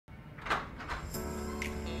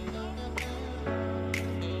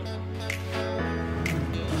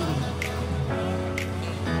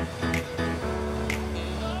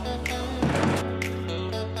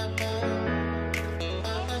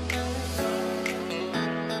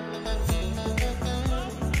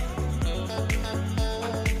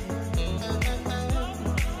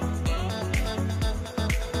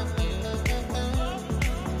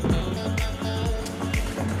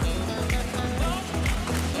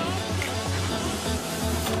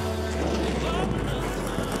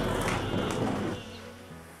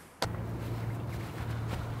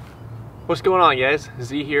What's going on, guys?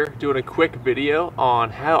 Z here, doing a quick video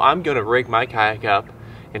on how I'm gonna rig my kayak up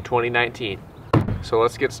in 2019. So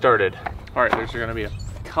let's get started. All right, there's gonna be a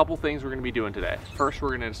couple things we're gonna be doing today. First,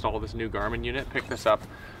 we're gonna install this new Garmin unit, pick this up.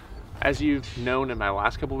 As you've known in my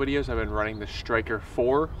last couple videos, I've been running the Striker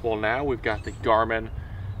 4. Well, now we've got the GARMIN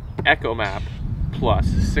ECHOMAP Plus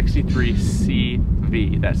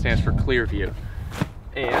 63CV. That stands for Clear View.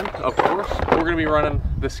 And of course, we're gonna be running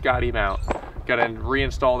the Scotty mount. Gotta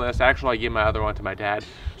reinstall this. Actually, I gave my other one to my dad,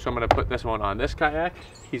 so I'm gonna put this one on this kayak.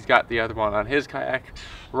 He's got the other one on his kayak,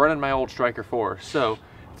 running my old Striker 4. So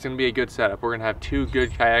it's gonna be a good setup. We're gonna have two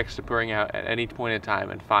good kayaks to bring out at any point in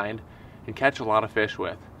time and find and catch a lot of fish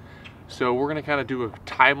with. So we're gonna kind of do a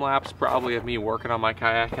time lapse probably of me working on my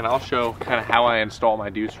kayak, and I'll show kind of how I install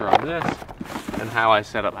my deucer on this and how I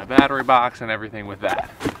set up my battery box and everything with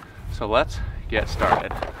that. So let's get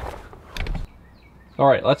started. All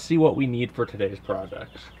right, let's see what we need for today's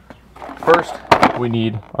projects. First, we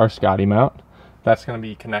need our Scotty mount. That's gonna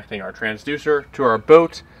be connecting our transducer to our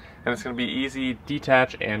boat, and it's gonna be easy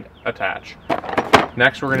detach and attach.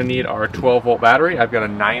 Next, we're gonna need our 12-volt battery. I've got a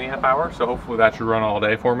 9 amp hour, so hopefully that should run all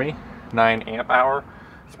day for me. 9 amp hour.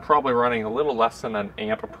 It's probably running a little less than an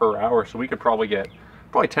amp per hour, so we could probably get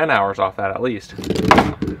 10 hours off that at least.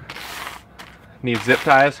 Need zip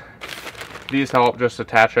ties. These help just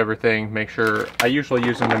attach everything, make sure, I usually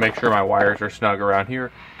use them to make sure my wires are snug around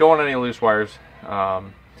here. Don't want any loose wires,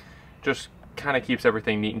 just kind of keeps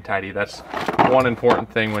everything neat and tidy. That's one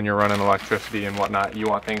important thing when you're running electricity and whatnot. You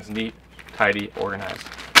want things neat, tidy, organized.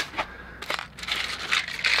 A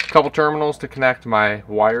couple terminals to connect my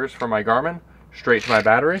wires from my Garmin straight to my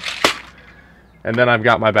battery. And then I've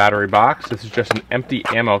got my battery box. This is just an empty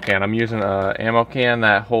ammo can. I'm using an ammo can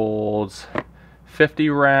that holds 50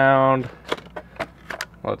 round.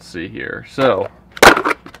 Let's see here. So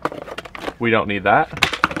we don't need that.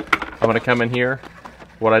 I'm gonna come in here.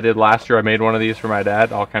 What I did last year, I made one of these for my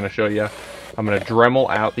dad. I'll kind of show you. I'm gonna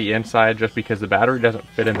Dremel out the inside just because the battery doesn't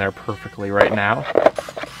fit in there perfectly right now.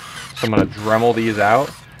 So I'm gonna Dremel these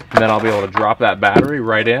out, and then I'll be able to drop that battery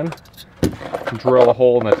right in, drill a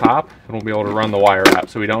hole in the top, and we'll be able to run the wire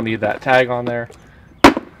out. So we don't need that tag on there.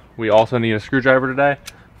 We also need a screwdriver today,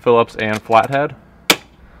 Phillips and flathead,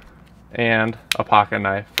 and a pocket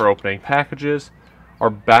knife for opening packages. Our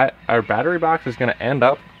battery box is going to end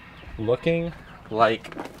up looking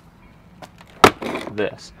like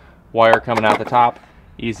this. Wire coming out the top,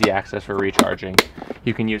 easy access for recharging.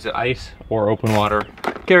 You can use it ice or open water,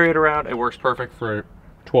 carry it around. It works perfect for a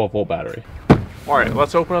 12-volt battery. All right,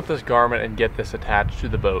 let's open up this Garmin and get this attached to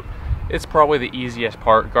the boat. It's probably the easiest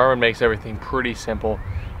part. Garmin makes everything pretty simple,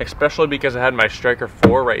 especially because I had my Striker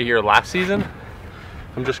 4 right here last season.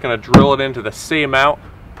 I'm just gonna drill it into the same mount,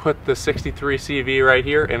 put the 63 CV right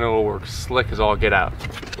here, and it'll work slick as all get out.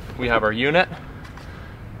 We have our unit.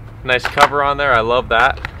 Nice cover on there, I love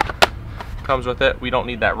that. Comes with it. We don't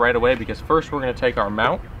need that right away because first we're gonna take our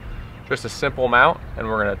mount, just a simple mount, and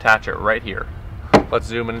we're gonna attach it right here. Let's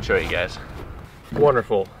zoom in and show you guys.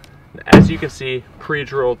 Wonderful. As you can see,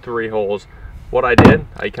 pre-drilled 3 holes. What I did,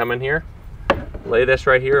 I come in here, lay this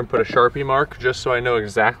right here and put a Sharpie mark just so I know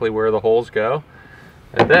exactly where the holes go.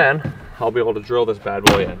 And then I'll be able to drill this bad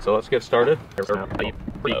boy in. So let's get started.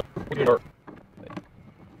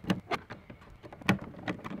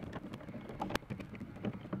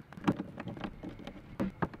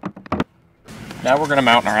 Now we're going to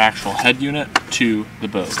mount our actual head unit to the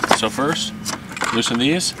boat. So first, loosen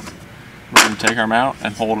these. We're going to take our mount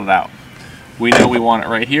and hold it out. We know we want it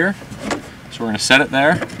right here, so we're going to set it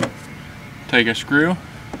there. Take a screw,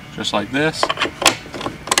 just like this.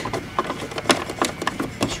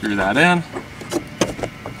 Screw that in.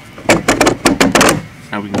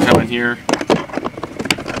 Now we can come in here.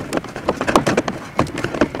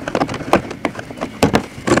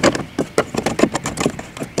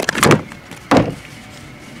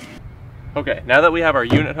 Okay, now that we have our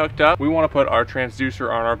unit hooked up, we want to put our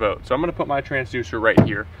transducer on our boat. So I'm going to put my transducer right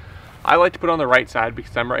here. I like to put it on the right side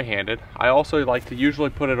because I'm right-handed. I also like to usually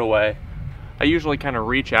put it away. I usually kind of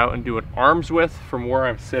reach out and do an arm's width from where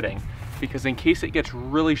I'm sitting, because in case it gets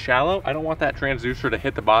really shallow, I don't want that transducer to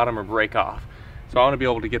hit the bottom or break off. So I want to be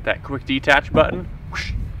able to get that quick detach button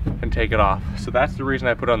whoosh, and take it off. So that's the reason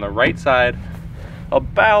I put it on the right side,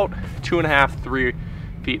 about 2.5, 3.5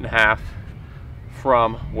 feet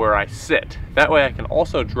from where I sit. That way I can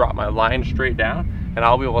also drop my line straight down and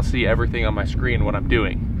I'll be able to see everything on my screen what I'm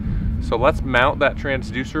doing. So let's mount that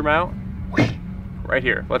transducer mount whoosh, right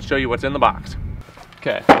here. Let's show you what's in the box.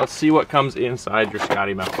 Okay, let's see what comes inside your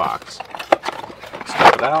Scotty mount box.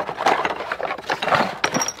 Step it out.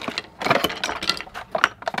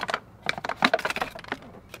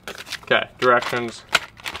 Okay, directions,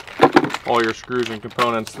 all your screws and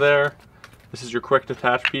components there. This is your quick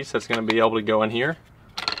detach piece that's going to be able to go in here.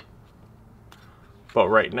 But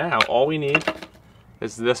right now, all we need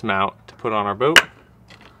is this mount to put on our boat.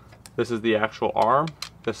 This is the actual arm.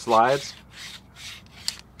 This slides.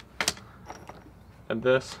 And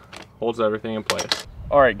this holds everything in place.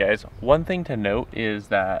 Alright guys, one thing to note is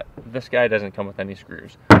that this guy doesn't come with any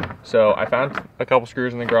screws. So I found a couple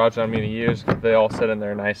screws in the garage that I'm going to use. They all sit in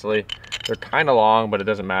there nicely. They're kind of long, but it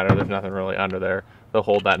doesn't matter. There's nothing really under there. They'll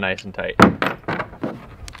hold that nice and tight.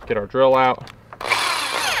 Get our drill out.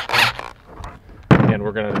 And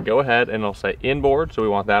we're going to go ahead and it'll say inboard, so we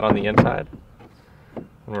want that on the inside. And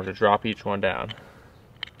we're going to drop each one down.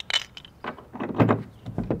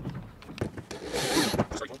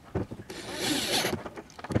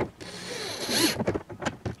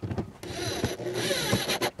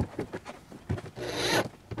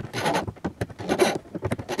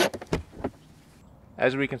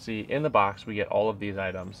 As we can see in the box, we get all of these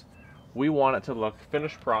items. We want it to look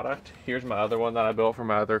finished product. Here's my other one that I built for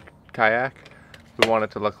my other kayak. We want it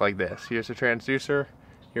to look like this. Here's the transducer,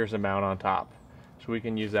 here's the mount on top. So we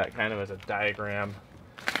can use that kind of as a diagram.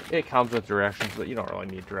 It comes with directions, but you don't really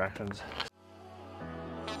need directions.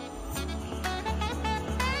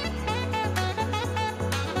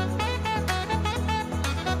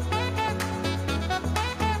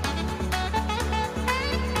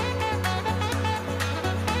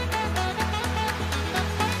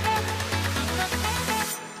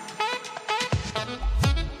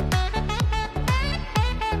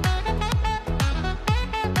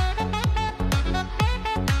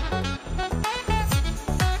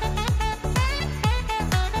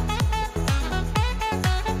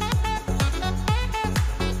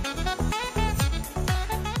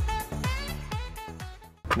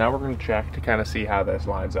 Now we're going to check to kind of see how this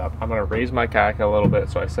lines up. I'm going to raise my kayak a little bit,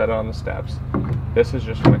 so I set it on the steps. This is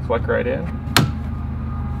just going to click right in.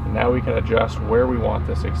 And now we can adjust where we want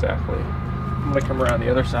this exactly. I'm going to come around the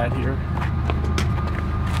other side here.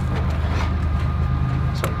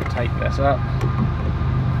 So I can tighten this up.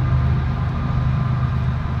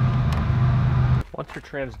 Once your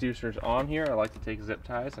transducer's on here, I like to take zip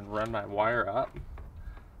ties and run my wire up.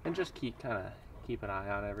 And just keep an eye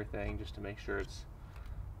on everything just to make sure it's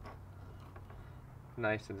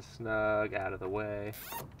nice and snug, out of the way.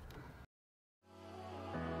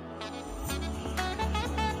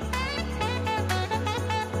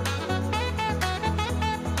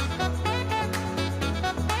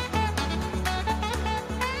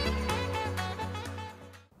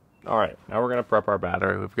 Alright, now we're going to prep our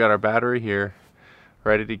battery. We've got our battery here,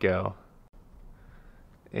 ready to go.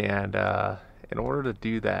 And in order to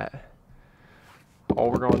do that, all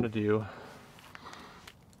we're going to do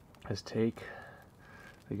is take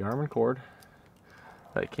the Garmin cord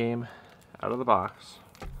that came out of the box.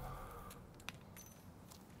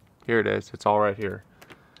 Here it is, it's all right here.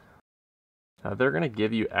 Now they're going to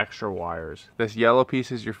give you extra wires. This yellow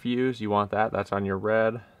piece is your fuse, you want that, that's on your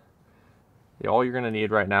red. All you're going to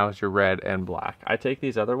need right now is your red and black. I take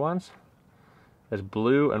these other ones as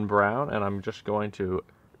blue and brown, and I'm just going to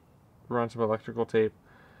run some electrical tape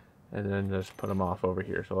and then just put them off over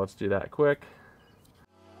here. So let's do that quick.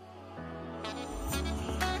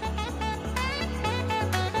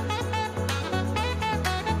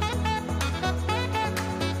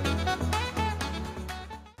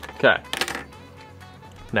 Okay,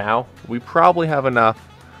 now we probably have enough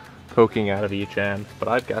poking out of each end, but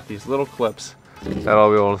I've got these little clips that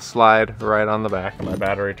I'll be able to slide right on the back of my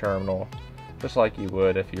battery terminal, just like you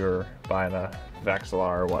would if you were buying a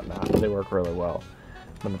Vexlar or whatnot. They work really well.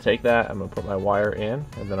 I'm going to take that, I'm going to put my wire in,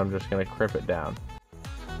 and then I'm just going to crimp it down.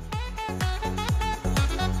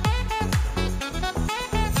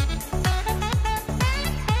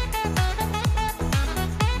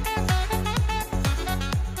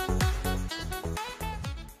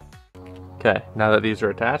 Okay, now that these are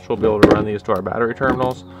attached, we'll be able to run these to our battery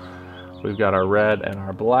terminals. We've got our red and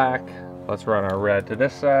our black. Let's run our red to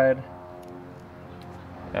this side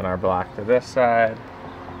and our black to this side.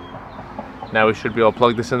 Now we should be able to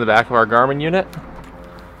plug this in the back of our Garmin unit.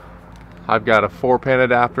 I've got a 4-pin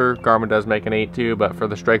adapter. Garmin does make an 8-2, but for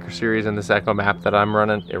the Striker series and this ECHOMAP that I'm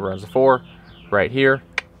running, it runs a 4 right here.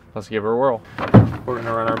 Let's give it a whirl. We're going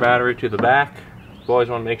to run our battery to the back. You always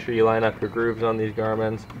want to make sure you line up your grooves on these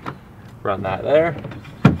Garmins. Run that there.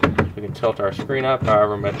 We can tilt our screen up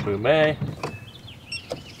however much we may.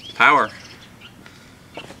 Power.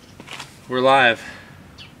 We're live.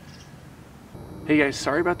 Hey guys,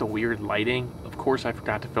 sorry about the weird lighting. Of course I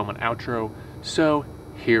forgot to film an outro, so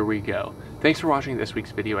here we go. Thanks for watching this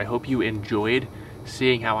week's video. I hope you enjoyed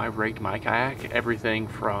seeing how I rigged my kayak. Everything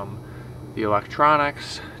from the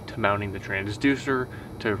electronics, to mounting the transducer,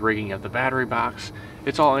 to rigging up the battery box.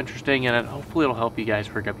 It's all interesting, and hopefully it'll help you guys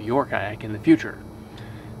rig up your kayak in the future.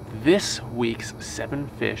 This week's 7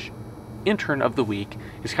 Fish Intern of the Week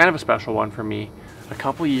is kind of a special one for me. A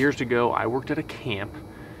couple years ago, I worked at a camp,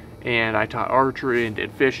 and I taught archery and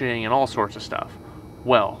did fishing and all sorts of stuff.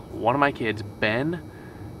 Well, one of my kids, Ben,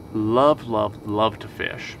 loved to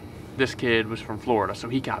fish. This kid was from Florida, so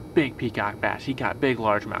he got big peacock bass, he got big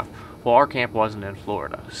largemouth. Well, our camp wasn't in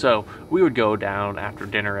Florida, so we would go down after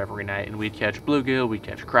dinner every night and we'd catch bluegill, we'd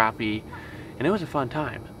catch crappie, and it was a fun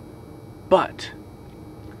time. But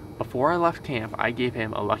before I left camp, I gave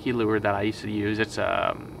him a lucky lure that I used to use. It's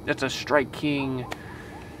a Strike King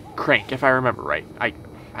crank, if I remember right.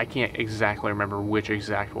 I can't exactly remember which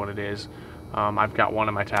exact one it is. I've got one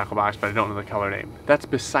in my tackle box, but I don't know the color name. That's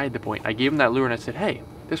beside the point. I gave him that lure and I said, hey,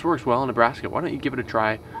 this works well in Nebraska. Why don't you give it a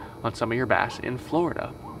try on some of your bass in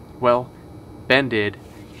Florida? Well, Ben did.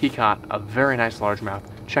 He caught a very nice largemouth.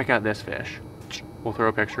 Check out this fish. We'll throw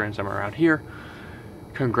a picture in somewhere around here.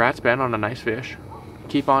 Congrats, Ben, on a nice fish.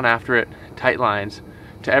 Keep on after it. Tight lines.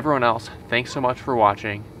 To everyone else, thanks so much for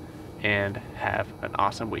watching, and have an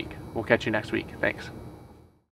awesome week. We'll catch you next week. Thanks.